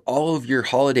pay for all of your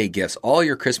holiday gifts, all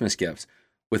your Christmas gifts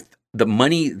with the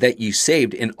money that you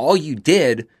saved. And all you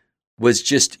did was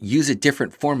just use a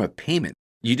different form of payment.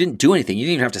 You didn't do anything. You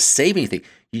didn't even have to save anything.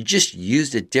 You just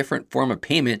used a different form of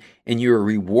payment, and you were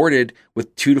rewarded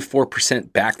with 2 to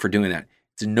 4% back for doing that.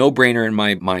 It's a no-brainer in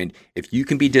my mind. If you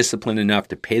can be disciplined enough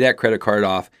to pay that credit card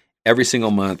off every single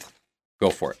month,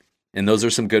 go for it. And those are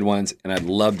some good ones, and I'd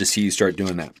love to see you start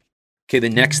doing that. Okay, the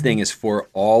next thing is for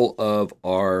all of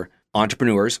our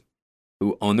entrepreneurs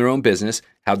who own their own business,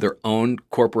 have their own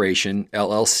corporation,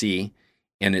 LLC,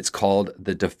 and it's called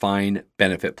the Defined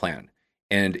Benefit Plan.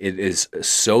 And it is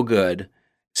so good,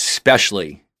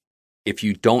 especially if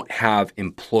you don't have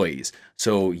employees.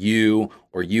 So you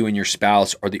and your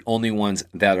spouse are the only ones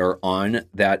that are on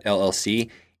that LLC.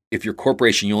 If your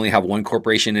corporation, you only have one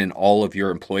corporation and all of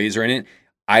your employees are in it,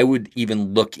 I would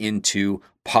even look into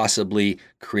possibly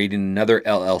creating another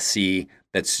LLC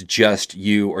that's just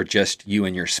you or just you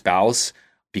and your spouse,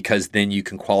 because then you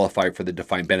can qualify for the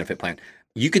defined benefit plan.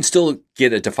 You can still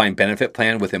get a defined benefit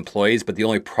plan with employees, but the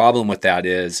only problem with that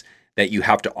is that you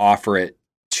have to offer it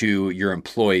to your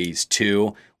employees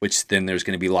too, which then there's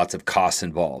going to be lots of costs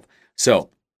involved. So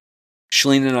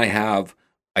Shalene and I have,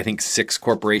 I think, 6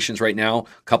 corporations right now.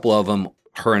 A couple of them,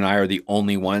 her and I are the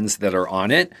only ones that are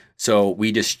on it. So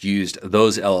we just used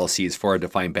those LLCs for a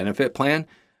defined benefit plan.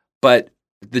 But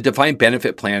the defined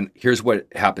benefit plan, here's what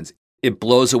happens. It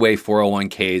blows away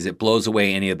 401ks. It blows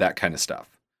away any of that kind of stuff,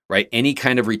 right? Any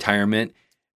kind of retirement,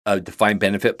 a defined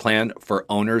benefit plan for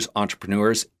owners,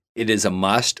 entrepreneurs, it is a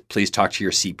must. Please talk to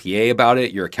your CPA about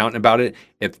it, your accountant about it.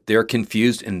 If they're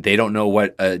confused and they don't know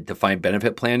what a defined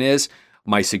benefit plan is,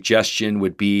 my suggestion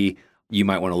would be you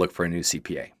might want to look for a new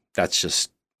CPA. That's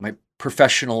just my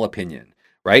professional opinion,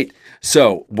 right?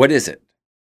 So what is it?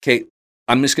 Okay,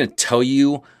 I'm just going to tell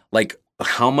you like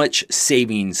how much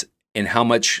savings and how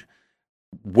much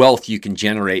wealth you can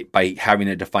generate by having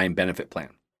a defined benefit plan.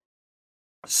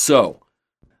 So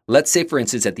let's say, for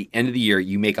instance, at the end of the year,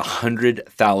 you make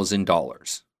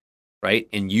 $100,000, right?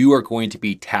 And you are going to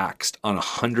be taxed on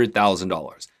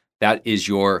 $100,000. That is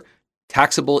your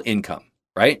taxable income,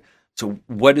 right? So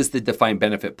what does the defined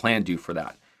benefit plan do for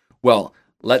that? Well,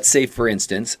 let's say, for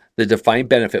instance, the defined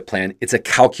benefit plan, it's a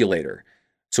calculator.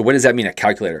 So what does that mean, a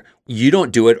calculator? You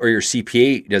don't do it or your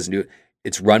CPA doesn't do it.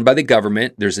 It's run by the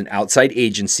government. There's an outside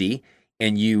agency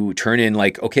and you turn in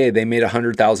like, okay, they made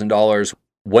 $100,000.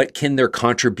 What can their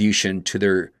contribution to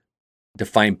their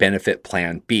defined benefit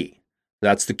plan be?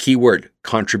 That's the key word,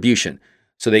 contribution.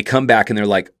 So they come back and they're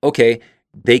like, okay,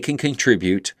 they can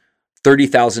contribute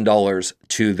 $30,000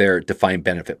 to their defined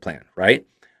benefit plan, right?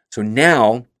 So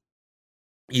now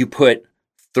you put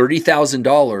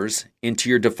 $30,000 into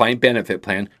your defined benefit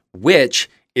plan, which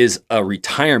is a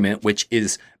retirement, which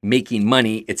is making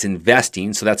money. It's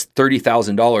investing. So that's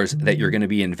 $30,000 that you're going to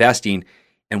be investing.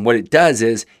 And what it does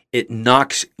is it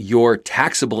knocks your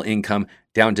taxable income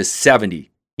down to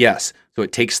 70. Yes. So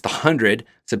it takes the 100,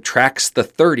 subtracts the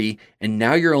 30, and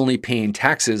now you're only paying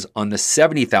taxes on the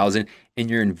 70,000 and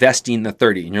you're investing the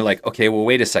 30. And you're like, okay, well,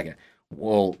 wait a second.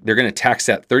 Well, they're going to tax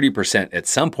that 30% at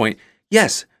some point.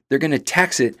 Yes, they're going to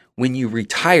tax it when you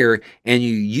retire and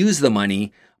you use the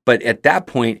money. But at that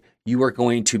point, you are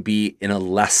going to be in a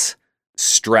less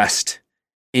stressed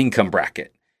income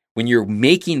bracket. When you're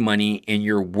making money and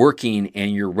you're working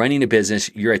and you're running a business,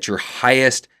 you're at your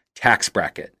highest tax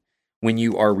bracket. When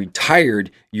you are retired,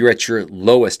 you're at your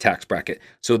lowest tax bracket.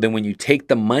 So then when you take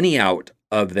the money out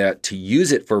of that to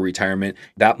use it for retirement,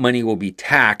 that money will be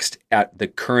taxed at the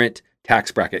current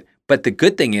tax bracket. But the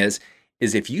good thing is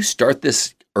if you start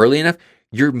this early enough,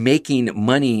 you're making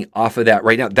money off of that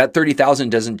right now. That $30,000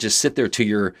 doesn't just sit there to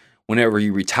your whenever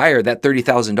you retire. That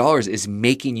 $30,000 is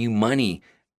making you money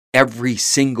every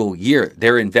single year.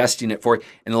 They're investing it for you.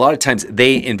 And a lot of times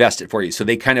they invest it for you. So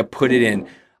they kind of put it in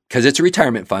because it's a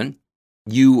retirement fund.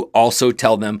 You also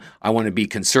tell them, I want to be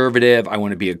conservative. I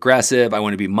want to be aggressive. I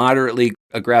want to be moderately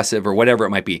aggressive or whatever it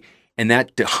might be. And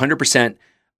that 100%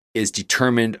 is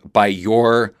determined by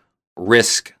your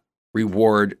risk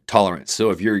reward tolerance.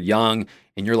 So if you're young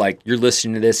and you're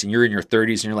listening to this and you're in your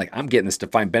 30s and you're like, I'm getting this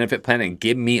defined benefit plan and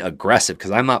give me aggressive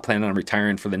because I'm not planning on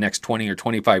retiring for the next 20 or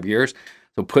 25 years.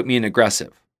 So put me in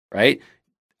aggressive, right?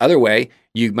 Other way,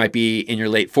 you might be in your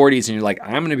late 40s and you're like,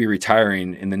 I'm going to be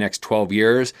retiring in the next 12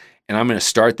 years and I'm going to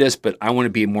start this, but I want to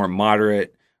be more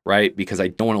moderate, right? Because I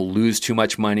don't want to lose too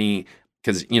much money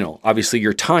because, obviously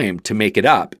your time to make it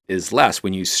up is less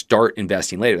when you start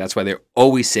investing later. That's why they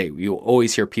always say, you'll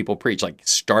always hear people preach, like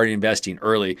start investing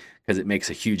early because it makes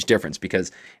a huge difference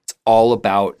because it's all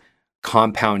about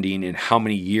compounding and how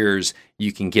many years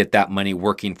you can get that money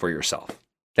working for yourself.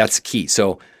 That's key.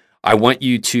 So I want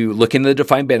you to look into the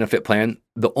defined benefit plan.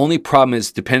 The only problem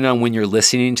is depending on when you're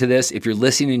listening to this, if you're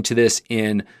listening to this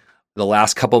in the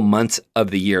last couple months of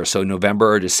the year, so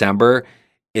November or December,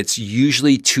 it's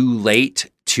usually too late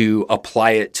to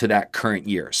apply it to that current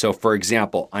year. So for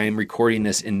example, I am recording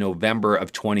this in November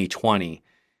of 2020.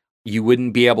 You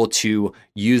wouldn't be able to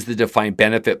use the defined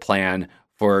benefit plan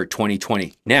for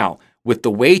 2020. Now, with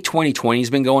the way 2020 has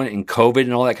been going and COVID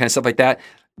and all that kind of stuff like that,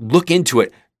 look into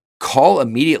it. Call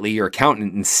immediately your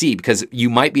accountant and see, because you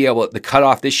might be able, the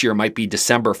cutoff this year might be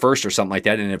December 1st or something like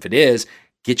that. And if it is,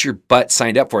 get your butt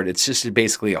signed up for it. It's just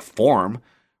basically a form,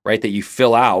 right, that you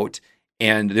fill out.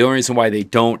 And the only reason why they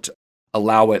don't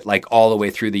allow it like all the way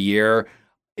through the year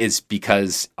is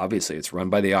because obviously it's run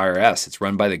by the IRS, it's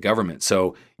run by the government.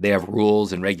 So they have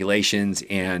rules and regulations,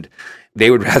 and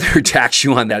they would rather tax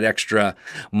you on that extra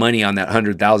money on that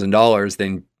 $100,000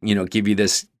 than, give you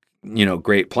this,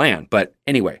 great plan. But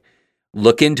anyway,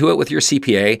 look into it with your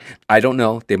CPA. I don't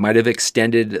know. They might have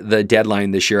extended the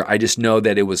deadline this year. I just know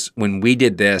that it was when we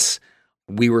did this,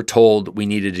 we were told we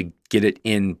needed to get it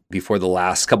in before the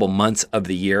last couple months of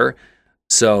the year.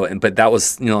 So, but that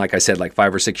was, like I said, like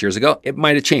 5 or 6 years ago. It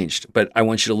might have changed, but I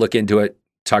want you to look into it,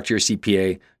 talk to your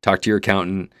CPA, talk to your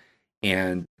accountant,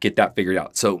 and get that figured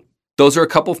out. So those are a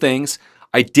couple things.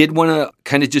 I did want to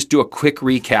kind of just do a quick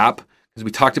recap because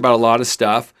we talked about a lot of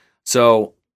stuff.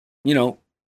 So,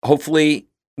 hopefully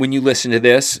when you listen to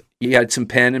this, you had some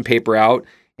pen and paper out.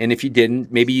 And if you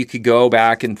didn't, maybe you could go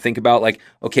back and think about like,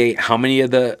 okay, how many of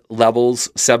the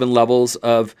 7 levels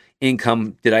of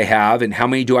income did I have and how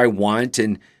many do I want?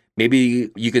 And maybe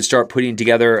you could start putting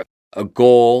together a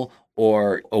goal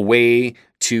or a way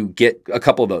to get a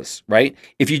couple of those, right?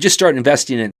 If you just start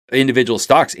investing in individual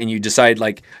stocks and you decide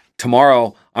like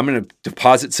tomorrow I'm going to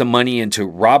deposit some money into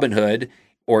Robinhood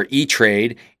or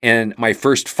E-Trade, and my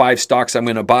first 5 stocks I'm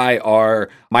going to buy are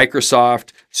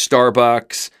Microsoft,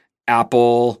 Starbucks,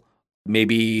 Apple,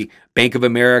 maybe Bank of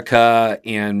America,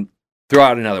 and throw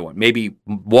out another one, maybe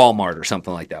Walmart or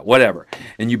something like that, whatever.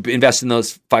 And you invest in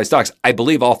those 5 stocks. I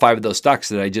believe all 5 of those stocks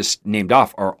that I just named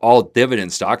off are all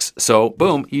dividend stocks. So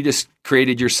boom, you just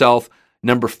created yourself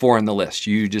number 4 on the list.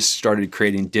 You just started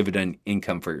creating dividend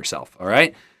income for yourself. All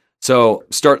right. So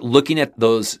start looking at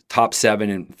those top 7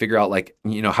 and figure out like,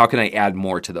 how can I add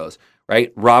more to those,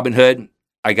 right? Robinhood,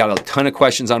 I got a ton of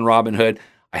questions on Robinhood.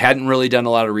 I hadn't really done a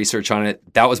lot of research on it.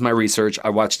 That was my research. I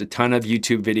watched a ton of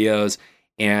YouTube videos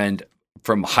and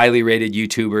from highly rated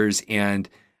YouTubers, and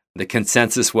the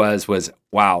consensus was,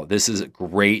 wow, this is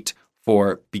great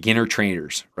for beginner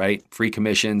traders, right? Free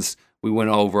commissions. We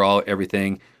went over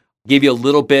everything. Gave you a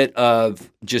little bit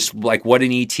of just like what an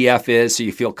ETF is, so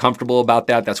you feel comfortable about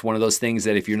that. That's one of those things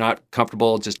that if you're not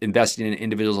comfortable just investing in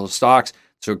individual stocks,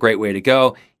 it's a great way to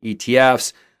go.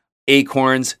 ETFs,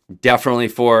 Acorns, definitely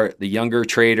for the younger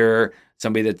trader,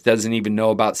 somebody that doesn't even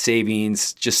know about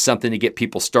savings, just something to get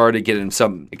people started, get them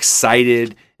something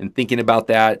excited and thinking about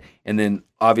that. And then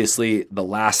obviously the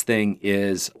last thing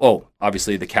is,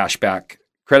 obviously the cashback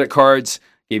credit cards.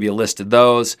 Gave you a list of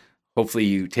those. Hopefully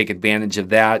you take advantage of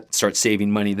that, start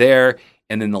saving money there.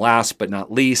 And then the last but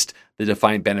not least, the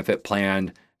defined benefit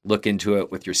plan. Look into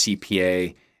it with your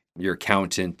CPA, your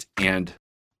accountant, and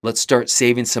let's start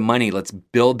saving some money. Let's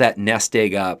build that nest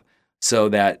egg up so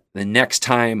that the next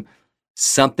time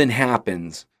something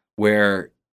happens where,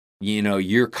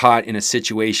 you're caught in a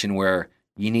situation where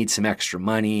you need some extra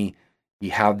money,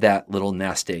 you have that little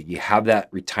nest egg, you have that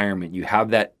retirement, you have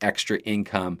that extra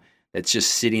income that's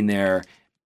just sitting there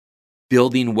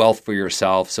building wealth for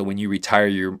yourself. So when you retire,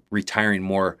 you're retiring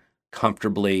more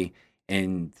comfortably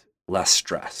and less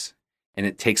stress. And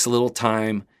it takes a little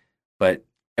time, but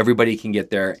everybody can get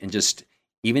there. And just,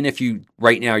 even if you,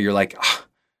 right now, you're like,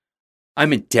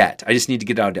 I'm in debt, I just need to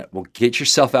get out of debt. Well, get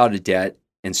yourself out of debt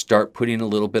and start putting a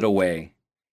little bit away.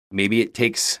 Maybe it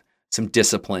takes some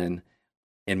discipline.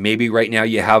 And maybe right now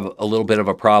you have a little bit of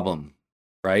a problem,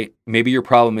 right? Maybe your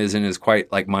problem isn't as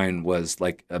quite like mine was,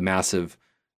 like a massive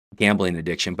gambling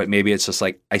addiction, but maybe it's just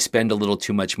like, I spend a little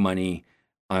too much money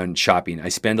on shopping. I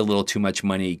spend a little too much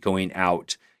money going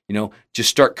out. Just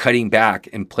start cutting back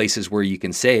in places where you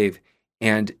can save,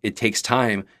 and it takes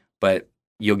time, but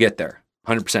you'll get there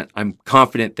 100%. I'm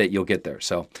confident that you'll get there.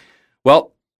 So,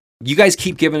 well, you guys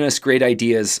keep giving us great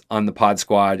ideas on the Pod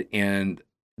Squad, and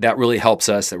that really helps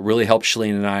us. That really helps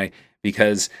Shalene and I,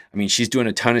 because she's doing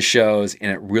a ton of shows,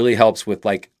 and it really helps with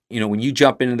when you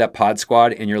jump into that Pod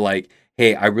Squad and you're like,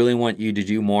 hey, I really want you to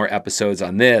do more episodes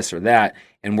on this or that.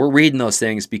 And we're reading those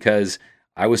things because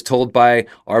I was told by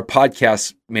our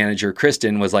podcast manager,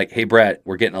 Kristen, was like, hey, Bret,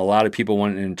 we're getting a lot of people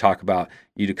wanting to talk about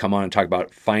you to come on and talk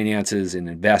about finances and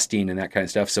investing and that kind of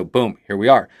stuff. So boom, here we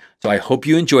are. So I hope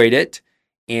you enjoyed it.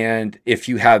 And if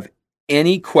you have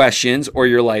any questions or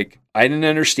you're like, I didn't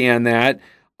understand that,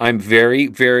 I'm very,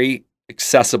 very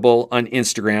accessible on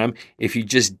Instagram. If you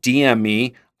just DM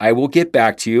me, I will get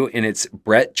back to you, and it's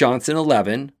Bret Johnson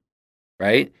 11,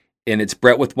 right? And it's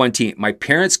Bret with 1 T. My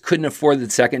parents couldn't afford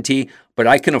the second T, but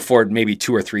I can afford maybe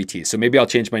 2 or 3 T's. So maybe I'll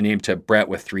change my name to Bret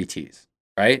with 3 T's,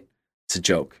 right? It's a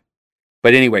joke.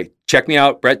 But anyway, check me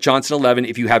out, Bret Johnson 11,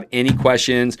 if you have any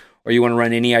questions or you want to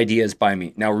run any ideas by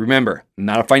me. Now, remember, I'm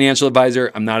not a financial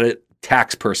advisor. I'm not a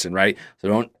tax person, right? So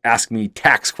don't ask me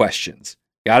tax questions.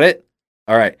 Got it?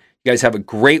 All right. You guys have a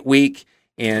great week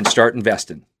and start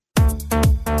investing.